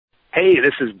Hey,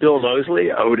 this is Bill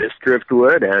Moseley, Otis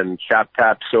Driftwood, and Chap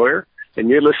Tap Sawyer, and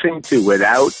you're listening to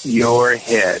Without Your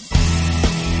Head.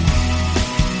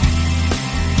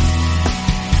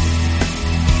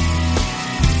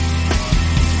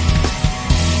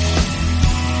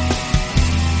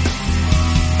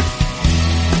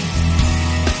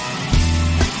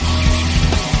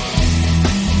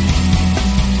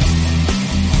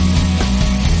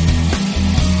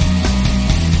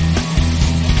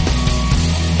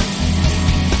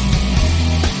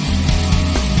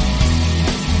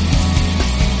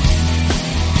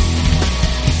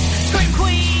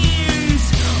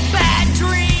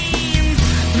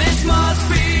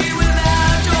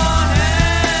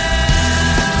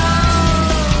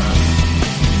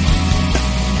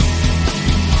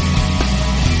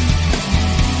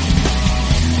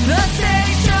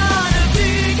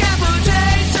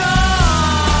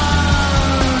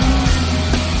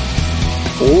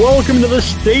 Welcome to the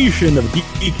station of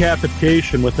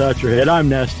decapitation without your head. I'm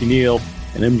Nasty Neil,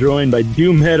 and I'm joined by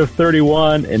Doomhead of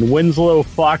 31 and Winslow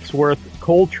Foxworth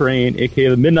Coltrane, aka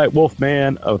the Midnight Wolf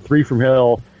Man of Three from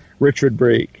Hell, Richard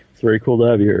Brake. It's very cool to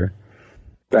have you here.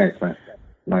 Thanks, man.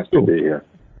 Nice to be here.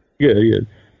 Good.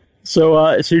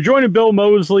 So you're joining Bill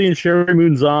Moseley and Sherry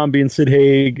Moon Zombie and Sid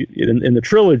Haig in the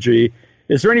trilogy.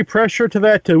 Is there any pressure to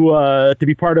that to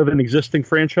be part of an existing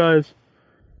franchise?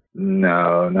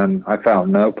 No, none. I felt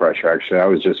no pressure. Actually, I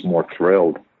was just more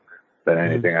thrilled than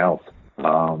anything else.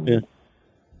 It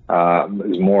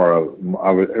was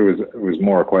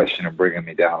more a question of bringing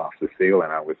me down off the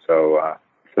ceiling. I was so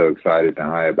excited and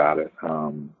high about it.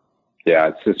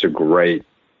 It's just a great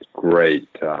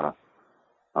set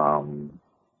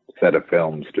of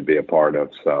films to be a part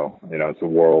of. So it's a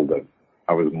world that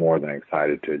I was more than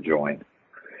excited to join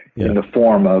in the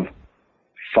form of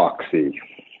Foxy.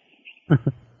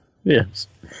 Yes.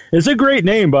 It's a great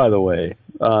name, by the way.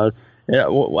 I had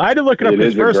to look it up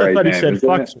because first I thought he said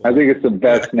Foxworth. I think it's the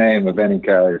best name of any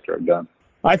character I've done.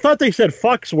 I thought they said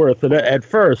Foxworth at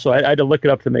first, so I had to look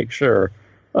it up to make sure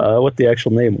what the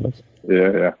actual name was.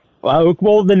 Yeah.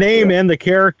 Well, the name and the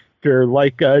character,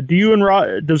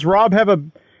 does Rob have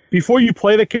before you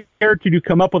play the character, do you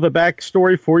come up with a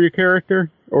backstory for your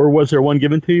character, or was there one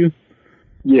given to you?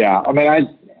 Yeah, I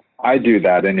mean, I do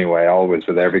that anyway, always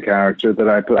with every character that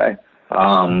I play.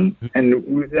 And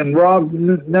Rob,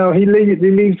 no, he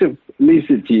leaves it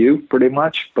to you pretty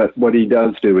much. But what he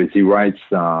does do is he writes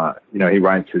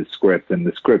his script, and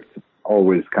the script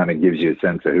always kind of gives you a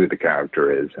sense of who the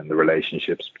character is and the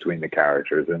relationships between the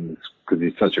characters, and because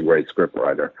he's such a great script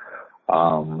writer.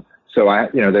 So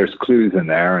there's clues in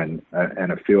there and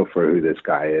a feel for who this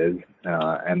guy is,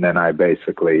 and then I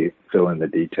basically fill in the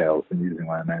details and using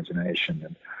my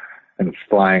imagination and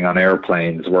flying on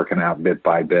airplanes, working out bit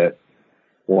by bit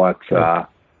what the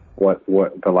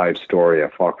life story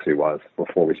of Foxy was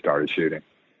before we started shooting.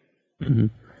 Mm-hmm.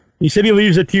 You said he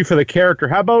leaves it to you for the character.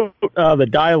 How about the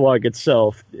dialogue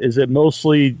itself? Is it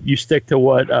mostly you stick to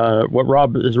what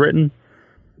Rob has written?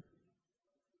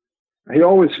 He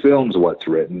always films what's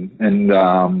written, and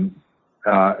in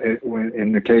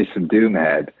the case of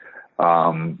Doomhead,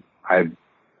 I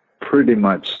pretty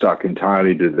much stuck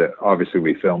entirely to obviously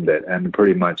we filmed it, and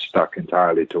pretty much stuck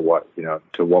entirely to what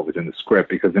was in the script,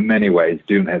 because in many ways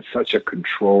Doom had such a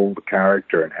controlled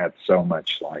character and had so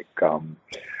much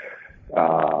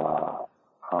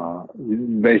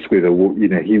basically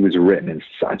he was written in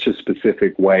such a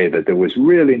specific way that there was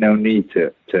really no need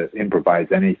to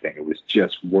improvise anything. It was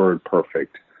just word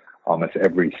perfect almost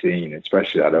every scene,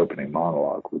 especially that opening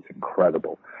monologue was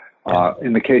incredible.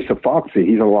 In the case of Foxy,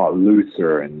 he's a lot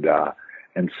looser, and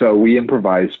so we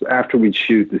improvised after we'd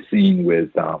shoot the scene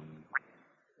with what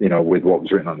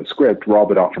was written on the script. Rob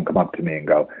would often come up to me and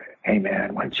go, "Hey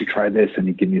man, why don't you try this?" And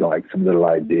he'd give me some little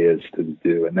ideas to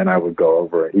do, and then I would go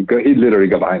over it. He'd literally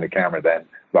go behind the camera. Then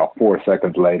about 4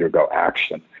 seconds later, go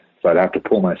action. So I'd have to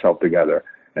pull myself together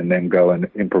and then go and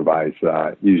improvise,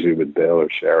 usually with Bill or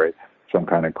Sherry, some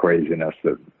kind of craziness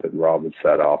that Rob would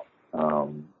set off.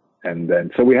 And then,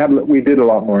 so we did a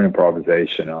lot more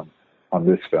improvisation on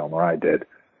this film, or I did,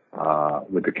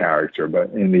 with the character. But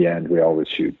in the end, we always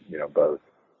shoot, both.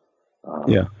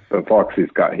 But Foxy's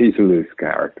he's a loose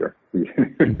character. He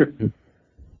definitely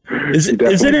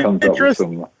comes up with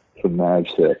some mad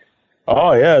shit.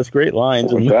 Oh yeah, it's great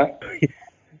lines. What's that?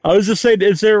 I was just saying,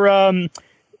 is there a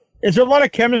lot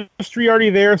of chemistry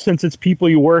already there since it's people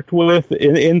you worked with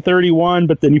in 31,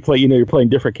 but then you're playing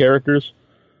different characters?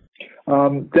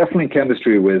 Definitely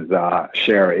chemistry with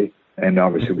Sherry and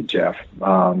obviously with Jeff.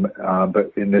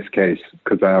 But in this case,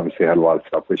 because I obviously had a lot of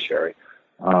stuff with Sherry,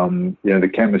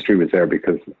 The chemistry was there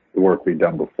because the work we'd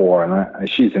done before, and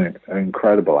she's an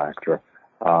incredible actor.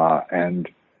 And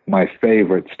my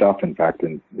favorite stuff, in fact,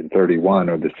 in 31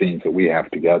 are the scenes that we have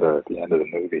together at the end of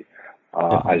the movie.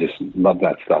 I just love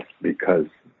that stuff because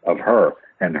of her,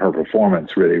 and her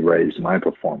performance really raised my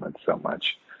performance so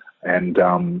much. And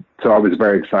so I was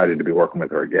very excited to be working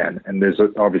with her again. And there's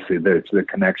the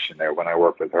connection there. When I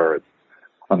work with her, it's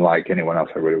unlike anyone else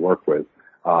I really work with.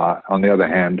 On the other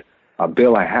hand,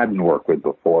 Bill I hadn't worked with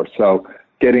before, so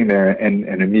getting there and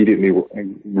immediately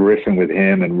riffing with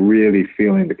him and really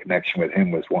feeling the connection with him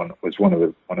was one of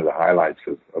the highlights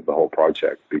of the whole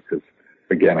project, because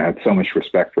again, I had so much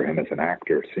respect for him as an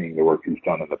actor, seeing the work he's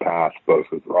done in the past, both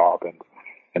with Rob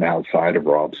and outside of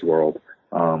Rob's world.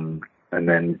 And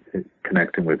then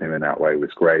connecting with him in that way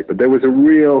was great. But there was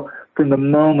from the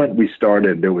moment we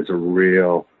started, there was a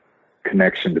real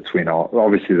connection between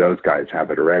obviously those guys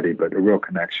have it already, but a real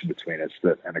connection between us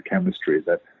and a chemistry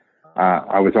that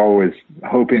I was always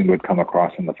hoping would come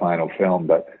across in the final film,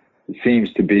 but it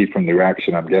seems to be, from the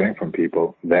reaction I'm getting from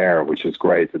people there, which is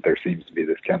great, that there seems to be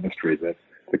this chemistry that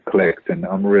clicked, and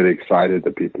I'm really excited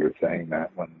that people are saying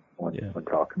that when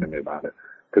talking to me about it,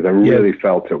 because I really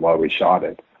felt it while we shot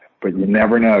it. But you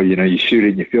never know, you shoot it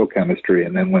and you feel chemistry,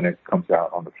 and then when it comes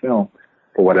out on the film,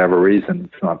 for whatever reason,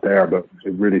 it's not there, but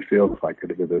it really feels like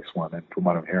it with this one, and from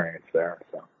what I'm hearing, it's there.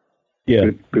 So yeah,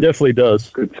 it definitely does.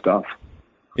 Good stuff.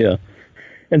 Yeah.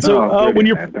 And so when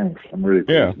you're... Thanks. I'm really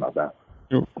pleased about that.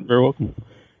 You're very welcome.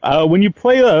 When you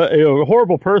play a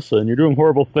horrible person, you're doing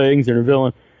horrible things, and you're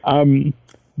a villain,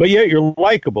 but yet you're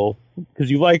likable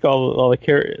because you like all the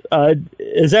characters.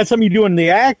 Is that something you do in the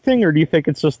acting, or do you think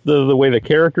it's just the way the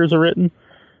characters are written?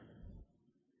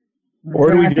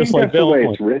 Or do we just like the way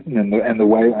it's written and the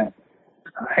way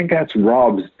I think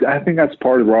that's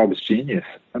part of Rob's genius.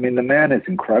 I mean, the man is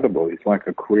incredible. He's like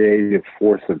a creative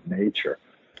force of nature.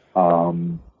 I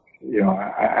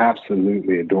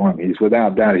absolutely adore him. He's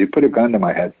without doubt. If you put a gun to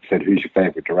my head and said, "Who's your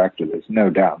favorite director?" There's no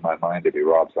doubt in my mind it'd be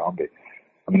Rob Zombie.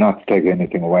 I mean, not to take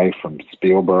anything away from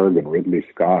Spielberg and Ridley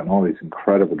Scott and all these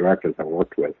incredible directors I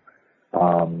worked with.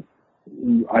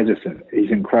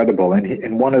 He's incredible.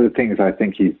 And one of the things I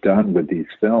think he's done with these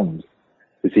films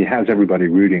is he has everybody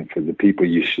rooting for the people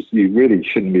you really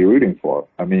shouldn't be rooting for.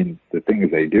 I mean, the things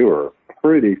they do are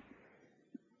pretty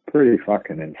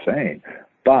fucking insane.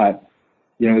 But,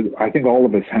 I think all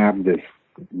of us have this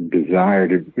desire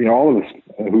to, all of us,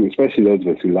 especially those of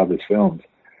us who love his films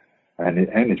and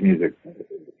his music,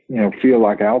 feel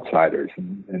like outsiders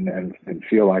and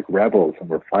feel like rebels, and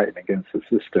we're fighting against the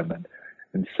system.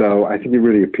 And so I think it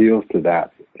really appeals to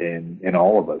that in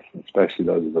all of us, especially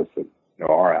those of us that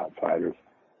are outsiders.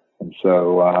 And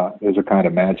so there's a kind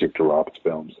of magic to Rob's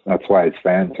films. That's why his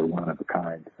fans are one of a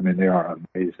kind. I mean, they are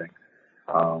amazing.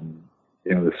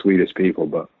 The sweetest people,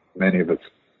 but many of us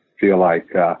feel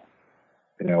like,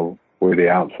 we're the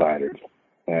outsiders.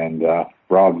 And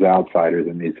Rob's outsiders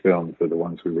in these films are the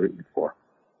ones we're rooting for.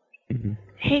 Mm-hmm.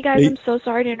 Hey, guys, I'm so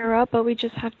sorry to interrupt, but we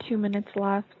just have 2 minutes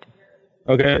left.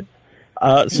 Okay.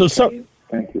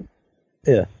 Thank you.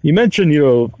 Yeah, you mentioned,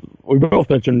 we both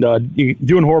mentioned you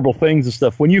doing horrible things and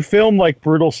stuff. When you film like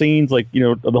brutal scenes, like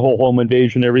the whole home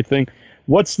invasion, and everything,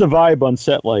 what's the vibe on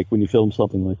set like when you film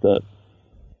something like that?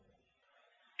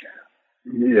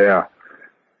 Yeah,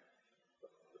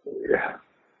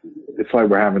 it's like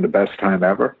we're having the best time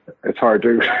ever. It's hard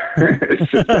to.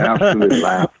 It's just an absolute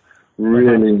laugh.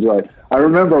 Really enjoy. I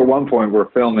remember at one point we're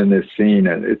filming this scene,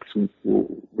 and it's a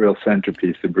real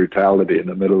centerpiece of brutality in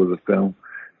the middle of the film.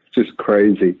 It's just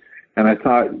crazy. And I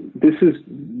thought, this is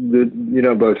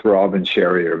both Rob and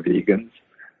Sherry are vegans.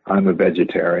 I'm a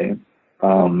vegetarian.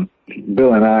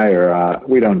 Bill and I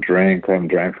we don't drink. I haven't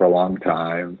drank for a long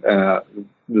time.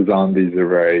 The zombies are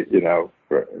very,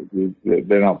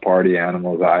 they're not party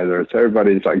animals either. So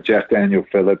everybody's like, Jeff Daniel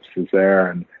Phillips is there,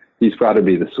 and he's got to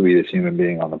be the sweetest human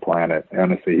being on the planet.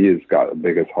 Honestly, he has got the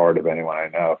biggest heart of anyone I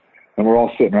know. And we're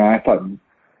all sitting around. I thought,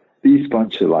 these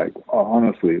bunch of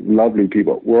honestly lovely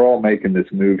people, we're all making this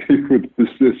movie with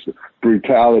this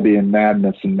brutality and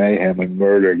madness and mayhem and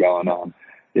murder going on.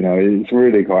 It's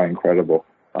really quite incredible.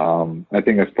 I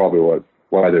think that's probably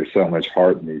why there's so much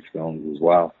heart in these films as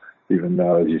well, even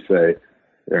though, as you say,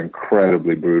 they're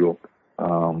incredibly brutal.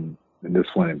 And this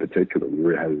one in particular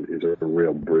is a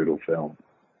real brutal film.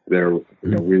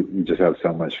 We just have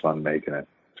so much fun making it.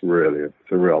 It's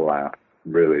a real laugh.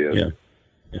 It really is.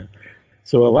 Yeah.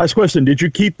 So last question, did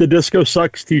you keep the Disco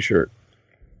Sucks t-shirt?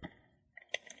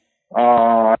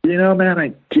 Man,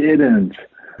 I didn't.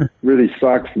 Really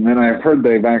sucks. And then I've heard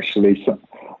they've actually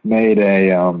made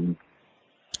a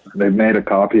they've made a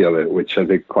copy of it, which I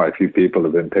think quite a few people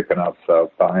have been picking up.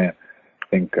 So I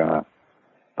think I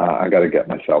got to get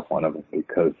myself one of them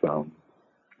because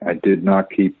I did not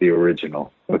keep the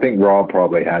original. I think Rob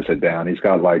probably has it down. He's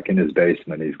got like in his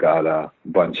basement, he's got a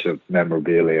bunch of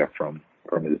memorabilia from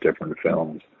his different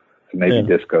films. So maybe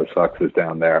Disco Sucks is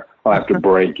down there. I'll have to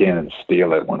break in and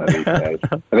steal it one of these days.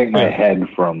 I think my head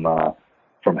from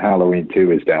Halloween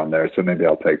 2 is down there, so maybe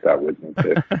I'll take that with me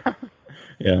too.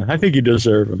 Yeah, I think you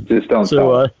deserve them. Just don't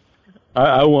tell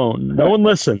I won't. No one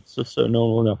listens, so no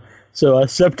one will know. So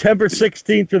September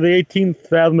 16th through the 18th,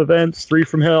 Fathom Events, 3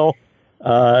 from Hell.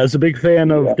 As a big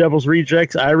fan of Devil's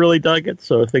Rejects, I really dug it,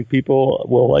 so I think people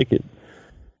will like it.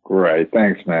 Great.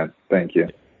 Thanks, man. Thank you.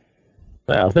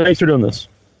 Thanks for doing this.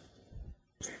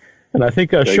 And I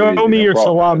think show me your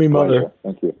salami mother.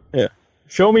 Thank you. Yeah.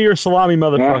 Show me your salami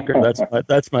motherfucker.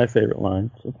 That's my favorite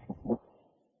line. So.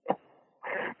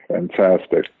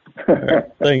 Fantastic.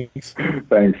 Right, thanks.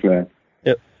 Thanks, man.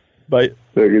 Yep. Bye.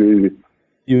 Take it easy.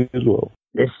 You as well.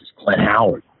 This is Clint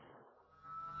Howard,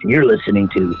 and you're listening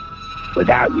to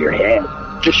Without Your Head.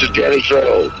 This is Danny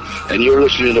Trejo, and you're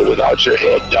listening to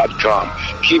WithoutYourHead.com.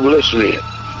 Keep listening,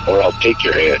 or I'll take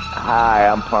your head. Hi,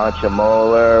 I'm Pancho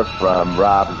Moeller from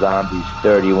Rob Zombie's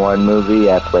 31 movie.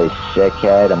 I play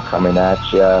Sickhead. I'm coming at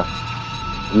you.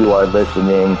 You are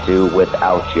listening to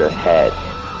Without Your Head.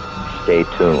 Stay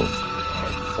tuned.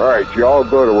 All right, y'all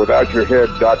go to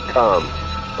WithoutYourHead.com.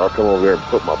 I'll come over there and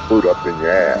put my boot up in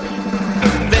your ass.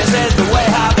 This is the way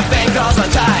how the bank calls on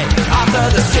tight.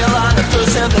 After the skill on the